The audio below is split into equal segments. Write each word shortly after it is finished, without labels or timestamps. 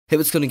Hey,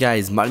 what's going on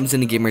guys, my name is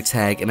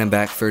EndingGamertag and I'm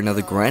back for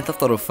another Grand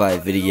Theft Auto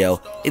 5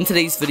 video. In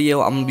today's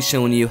video, I'm going to be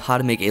showing you how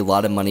to make a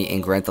lot of money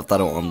in Grand Theft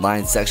Auto Online.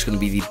 It's actually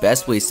going to be the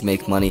best ways to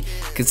make money,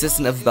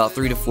 consisting of about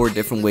 3 to 4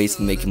 different ways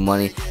of making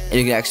money, and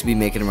you can actually be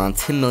making around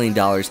 $10 million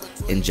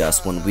in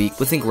just 1 week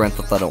within Grand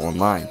Theft Auto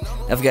Online.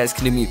 Now if you guys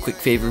can do me a quick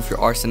favor, if you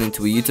are sent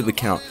into a YouTube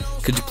account,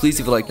 could you please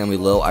leave a like down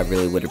below? I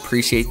really would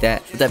appreciate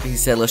that. With that being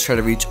said, let's try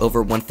to reach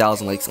over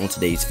 1,000 likes on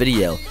today's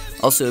video.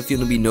 Also, if you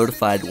want to be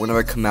notified whenever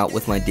I come out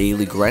with my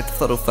daily Grand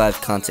Theft Auto 5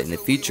 content in the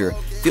future,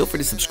 feel free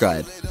to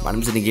subscribe. My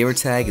name is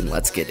EndingGamertag and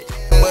let's get it.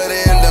 But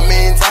in the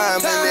meantime,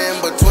 and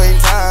in between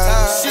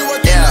times, she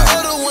working the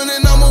other one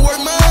and I'ma work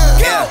mine.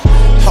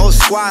 Whole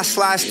squad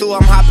slides through,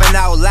 I'm hopping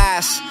out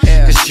last.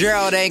 Cause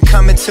Gerald ain't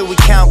coming till we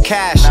count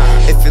cash.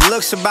 If it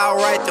looks about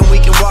right, then we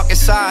can walk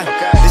inside.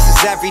 This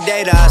is every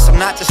day to us, I'm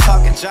not just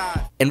talking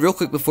jive. And real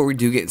quick before we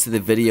do get into the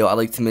video, I'd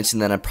like to mention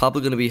that I'm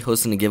probably going to be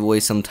hosting a giveaway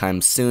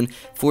sometime soon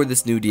for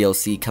this new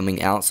DLC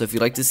coming out. So if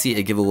you'd like to see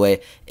a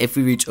giveaway, if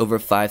we reach over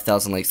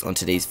 5,000 likes on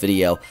today's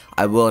video,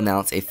 I will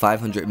announce a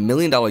 $500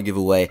 million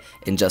giveaway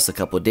in just a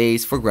couple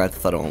days for Grand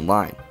Theft Auto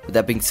Online. With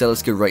that being said,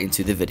 let's get right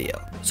into the video.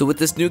 So with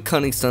this new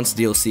Cunning Stunts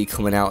DLC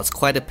coming out, it's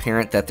quite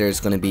apparent that there's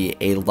going to be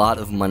a lot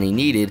of money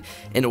needed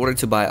in order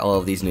to buy all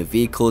of these new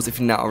vehicles. If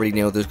you not already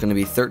know, there's going to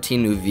be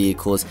 13 new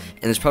vehicles,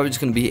 and there's probably just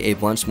going to be a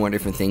bunch more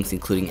different things,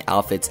 including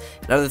outfits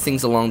and other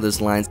things along those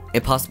lines,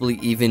 and possibly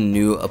even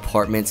new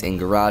apartments and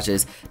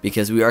garages,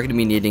 because we are going to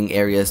be needing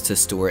areas to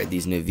store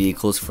these new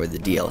vehicles for the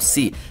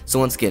DLC. So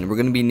once again, we're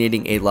going to be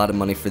needing a lot of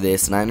money for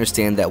this, and I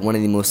understand that one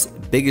of the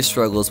most biggest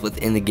struggles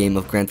within the game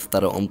of Grand Theft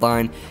Auto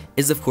Online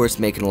is of course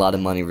making a lot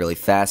of money really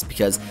fast,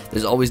 because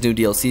there's always new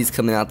DLCs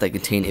coming out that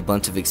contain a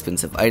bunch of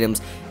expensive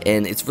items,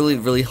 and it's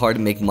really hard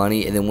to make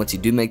money. And then once you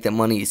do make that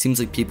money, it seems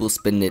like people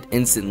spend it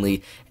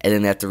instantly and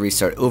then they have to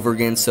restart over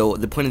again. So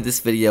the point of this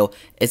video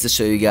is to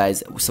show you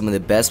guys some of the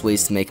best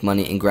ways to make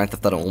money in Grand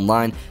Theft Auto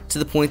Online, to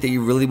the point that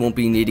you really won't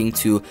be needing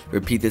to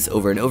repeat this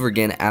over and over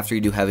again after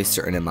you do have a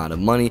certain amount of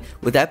money.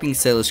 With that being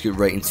said, let's get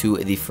right into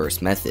the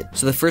first method.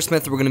 So the first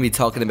method we're going to be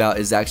talking about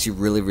is actually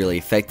really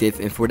effective,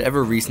 and for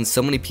whatever reason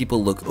so many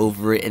people look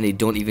over it and they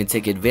don't even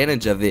take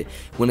advantage of it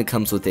when it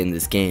comes within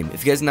this game.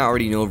 If you guys not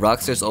already know,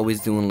 Rockstar's always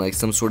doing like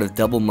some sort of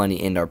double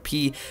money and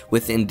RP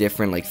within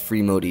different like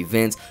free mode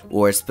events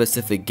or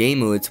specific game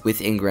modes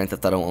within Grand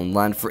Theft Auto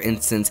Online. For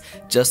instance,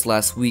 just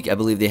last week I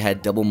believe they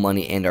had double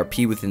money and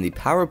RP within the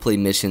power play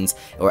missions,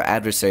 or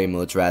adversary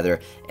modes rather,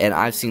 and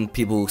I've seen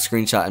people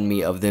screenshotting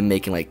me of them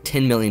making like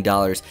 $10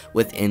 million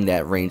within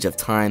that range of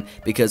time,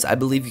 because I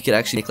believe you could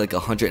actually make like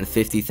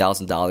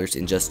 $150,000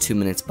 in just 2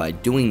 minutes by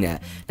doing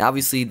that. Now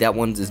obviously that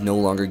one is no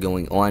longer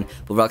going on,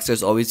 but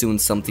Rockstar's always doing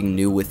something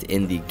new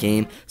within the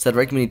game, so I'd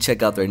recommend you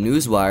check out their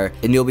newswire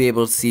and you'll be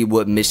able to see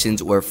what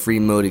missions or free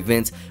mode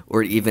events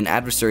or even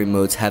adversary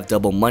modes have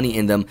double money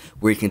in them,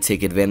 where you can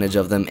take advantage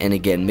of them and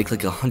again make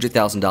like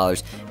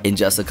 $100,000 in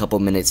just a couple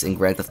minutes in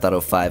Grand Theft Auto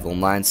 5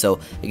 Online. So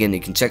again, you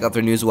can check out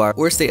their newswire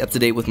or stay up to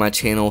date with my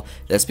channel.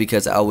 That's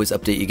because I always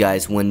update you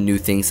guys when new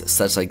things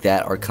such like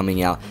that are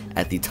coming out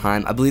at the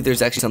time. I believe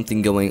there's actually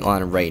something going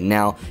on right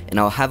now, and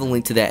I'll have a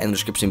link to that in the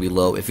description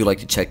below if you'd like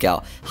to check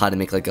out how to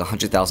make like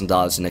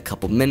 $100,000 in a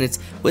couple minutes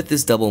with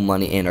this double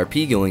money and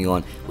RP going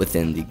on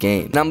within the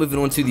game. Now moving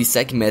on to the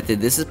second method.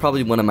 This is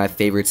probably one of my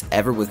favorites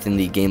ever within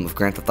the game of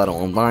Grand Theft Auto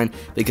Online,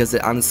 because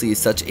it honestly is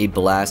such a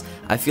blast.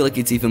 I feel like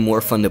it's even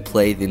more fun to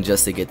play than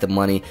just to get the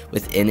money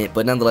within it,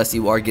 but nonetheless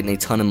you are getting a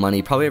ton of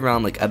money, probably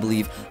around like I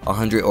believe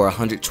 $100,000 or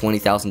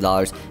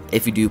 $120,000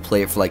 if you do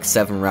play it for like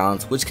 7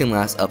 rounds, which can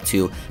last up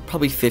to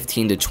probably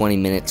 15 to 20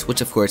 minutes,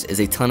 which of course is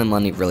a ton of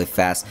money really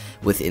fast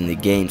within the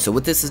game. So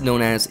what this is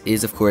known as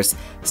is of course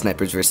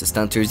snipers versus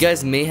stunters. You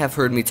guys may have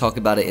heard me talk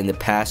about it in the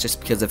past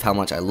just because of how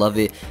much I love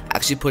it. I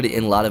actually put it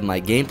in a lot of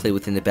my gameplay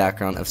within the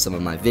background of some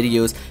of my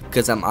videos,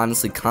 because I'm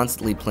honestly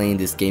constantly playing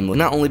this game,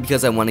 not only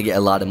because I want to get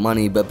a lot of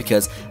money, but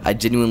because I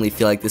genuinely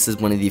feel like this is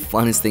one of the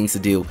funnest things to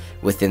do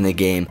within the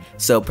game.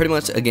 So pretty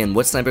much again,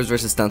 what snipers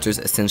versus stunters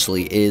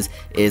essentially is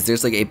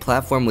there's like a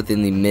platform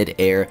within the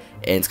mid-air,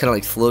 and it's kind of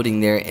like floating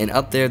there, and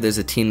up there there's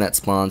a team that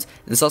spawns,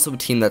 and there's also a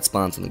team that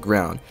spawns on the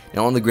ground.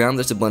 Now on the ground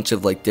there's a bunch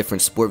of like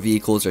different sport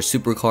vehicles or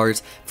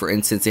supercars. For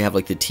instance, they have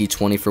like the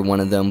T20 for one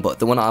of them, but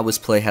the one I always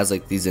play has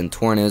like these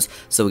Entornos.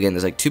 So again,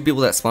 there's like 2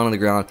 people that spawn on the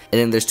ground, and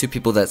then there's 2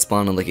 people that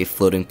spawn on like a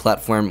floating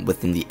platform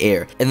within the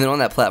air, and then on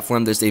that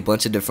platform there's a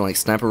bunch of different like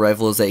sniper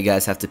rifles that you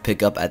guys have to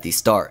pick up at the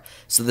start.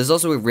 So there's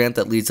also a ramp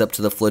that leads up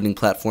to the floating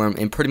platform,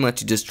 and pretty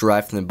much you just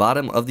drive from the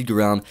bottom of the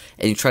ground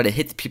and you try to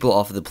hit the people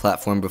off of the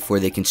platform before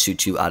they can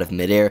shoot you out of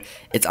midair.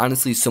 It's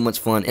honestly so much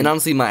fun, and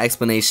honestly my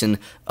explanation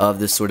of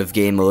this sort of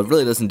game mode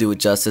really doesn't do it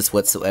justice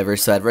whatsoever,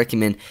 so I'd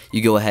recommend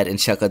you go ahead and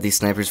check out the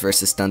snipers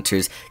versus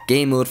stunters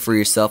game mode for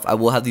yourself. I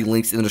will have the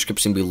links in the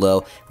description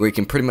below where you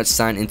can pretty much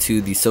sign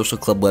into the social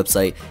club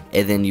website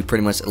and then you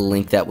pretty much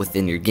link that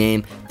within your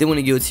game. Then when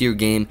you go to your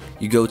game,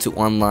 you go to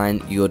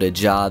online, you go to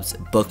jobs,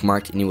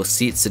 bookmark, and you will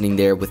see it sitting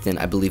there within,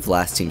 I believe,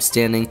 last team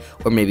standing,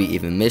 or maybe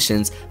even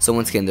missions. So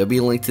once again, there'll be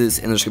a link to this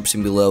in the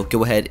description below.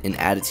 Go ahead and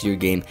add it to your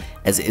game,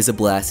 as it is a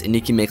blast, and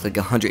you can make like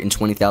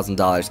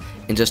 $120,000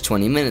 in just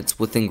 20 minutes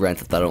within Grand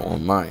Theft Auto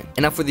Online.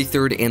 And now for the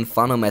third and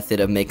final method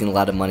of making a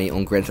lot of money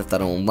on Grand Theft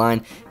Auto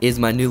Online is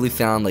my newly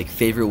found like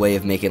favorite way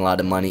of making a lot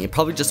of money, and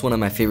probably just one of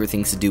my favorite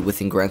things to do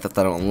within Grand Theft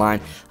Auto Online.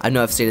 I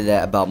know I've stated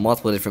that about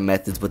multiple different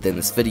methods within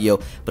this video,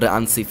 but I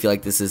honestly feel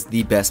like this is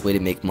the best way to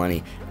make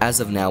money as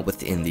of now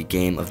within the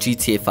game of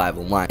GTA 5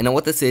 Online. And now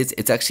what this is,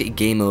 it's actually a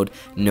game mode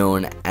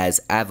known as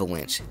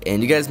Avalanche,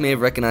 and you guys may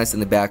have recognized in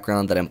the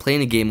background that I'm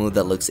playing a game mode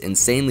that looks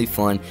insanely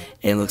fun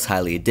and looks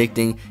highly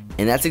addicting.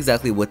 And that's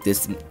exactly what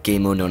this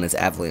game mode known as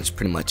Avalanche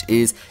pretty much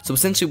is. So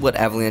essentially what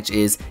Avalanche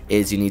is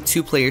you need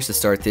 2 players to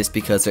start this,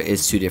 because there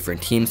is 2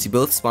 different teams. You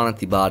both spawn at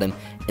the bottom,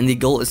 and the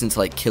goal isn't to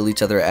like kill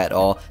each other at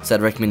all. So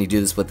I'd recommend you do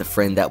this with a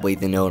friend, that way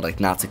they know like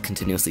not to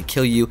continuously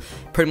kill you.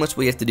 Pretty much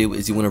what you have to do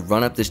is you want to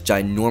run up this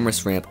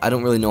ginormous ramp. I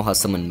don't really know how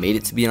someone made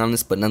it, to be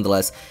honest, but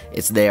nonetheless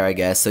it's there, I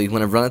guess. So you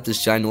want to run up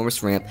this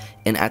ginormous ramp,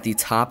 and at the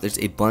top there's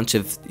a bunch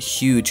of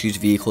huge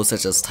vehicles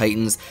such as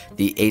Titans,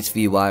 the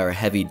HVY or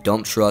heavy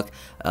dump truck.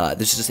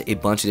 There's just a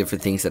bunch of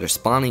different things that are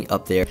spawning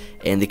up there,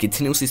 and they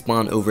continuously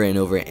spawn over and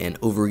over and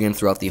over again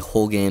throughout the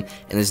whole game,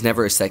 and there's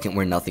never a second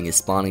where nothing is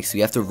spawning. So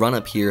you have to run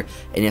up here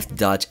and you have to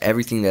dodge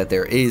everything that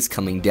there is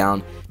coming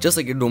down, just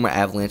like your normal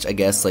avalanche, I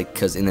guess, like,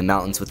 because in the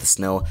mountains with the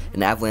snow,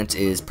 an avalanche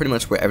is pretty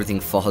much where everything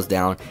falls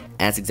down, and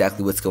that's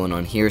exactly what's going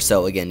on here.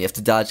 So again, you have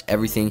to dodge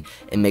everything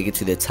and make it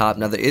to the top.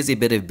 Now there is a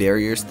bit of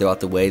barriers throughout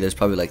the way. There's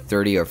probably like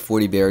 30 or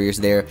 40 barriers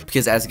there,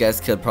 because as you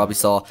guys could probably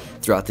saw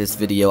throughout this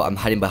video, I'm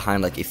hiding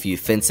behind like a few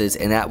fences,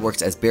 and that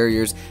works as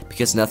barriers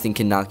because nothing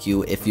can knock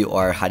you if you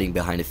are hiding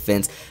behind a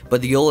fence.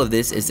 But the goal of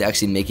this is to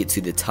actually make it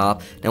to the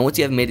top. Now once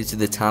you have made it to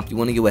the top, you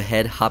want to go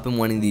ahead, hop in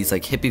one of these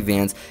like hippie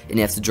vans, and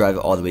you have to drive it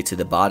all the way to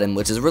the bottom,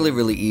 which is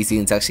really easy,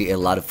 and it's actually a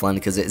lot of fun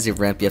because it is a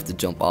ramp you have to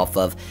jump off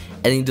of,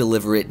 and then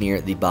deliver it near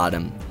the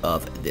bottom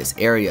of this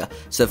area.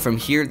 So from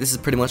here, this is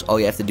pretty much all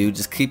you have to do.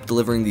 Just keep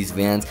delivering these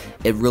vans.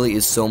 It really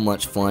is so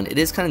much fun. It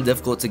is kind of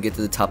difficult to get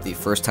to the top the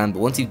first time, but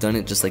once you've done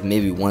it just like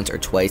maybe once or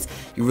twice,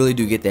 you really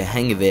do get the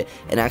hang of it.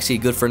 And actually a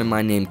good friend of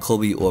mine named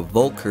Colby or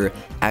Volker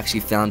actually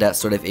found out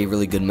sort of a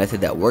really good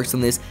method that works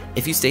on this.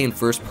 If you stay in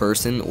first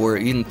person or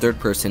even third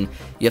person,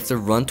 you have to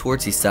run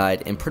towards the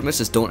side and pretty much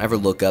just don't ever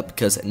look up,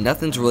 because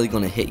nothing's really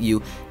going to hit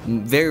you.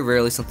 Very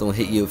rarely something will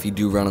hit you if you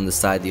do run on the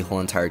side the whole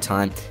entire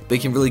time, but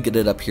you can really get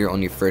it up here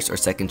on your first or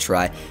second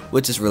try,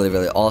 which is really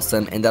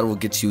awesome, and that will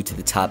get you to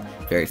the top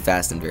very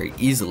fast and very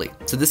easily.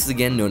 So this is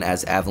again known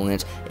as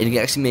Avalanche, and you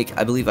can actually make,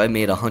 I believe I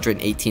made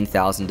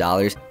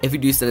 $118,000 if you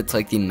do set it to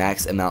like the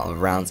max amount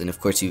of rounds, and of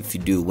course if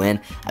you do win.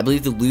 I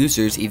believe the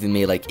losers even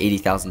made like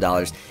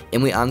 $80,000,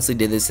 and we honestly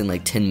did this in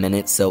like 10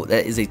 minutes, so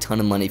that is a ton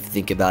of money if you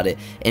think about it.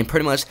 And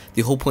pretty much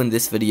the whole point of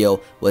this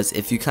video was,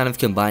 if you kind of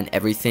combine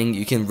everything,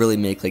 you can really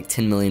make like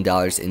 $10 million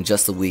in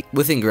just a week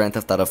within Grand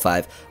Theft Auto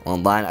 5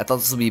 Online. I thought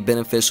this would be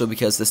beneficial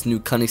because this new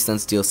Cunning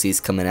Stunts DLC is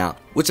coming out,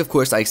 which of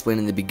course I explained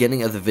in the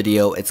beginning of the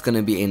video. It's going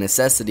to be a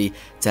necessity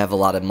to have a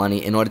lot of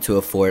money in order to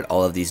afford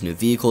all of these new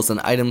vehicles and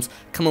items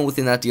coming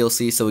within that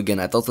DLC. So again,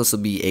 I thought this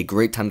would be a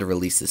great time to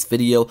release this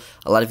video.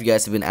 A lot of you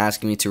guys have been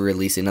asking me to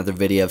release another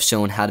video of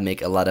showing how to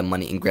make a lot of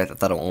money in Grand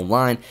Theft Auto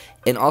Online,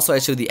 and also I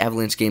showed the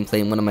Avalanche gameplay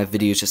in one of my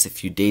videos just a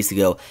few days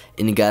ago,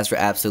 and you guys were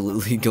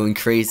absolutely going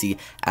crazy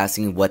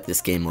asking what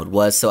this game mode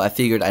was. So I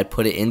figured I'd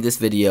put it in this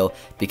video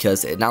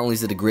because not only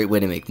is it a great way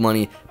to make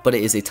money, but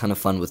it is a ton of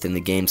fun within the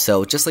game.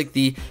 So just like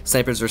the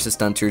Snipers vs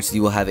Stunters,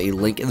 you will have a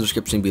link in the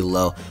description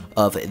below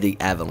of the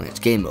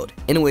Avalanche game mode.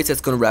 Anyways,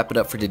 that's going to wrap it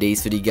up for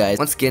today's video, guys.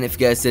 Once again, if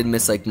you guys did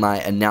miss like my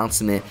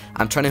announcement,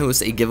 I'm trying to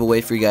host a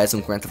giveaway for you guys on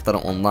Grand Theft Auto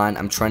Online.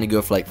 I'm trying to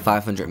go for like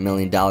 $500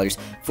 million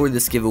for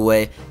this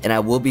giveaway, and I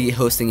will be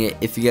hosting it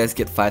if you guys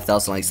get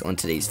 5,000 likes on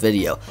today's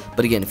video.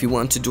 But again, if you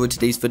want to enjoy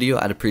today's video,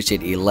 I'd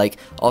appreciate a like.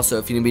 Also,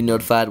 if you need to be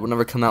notified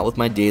whenever I come out with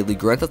my daily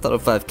Grand Theft Auto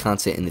 5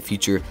 content in the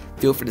future,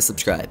 feel free to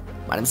subscribe.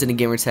 My name is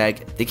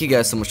EndingGamertag. Thank you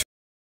guys so much for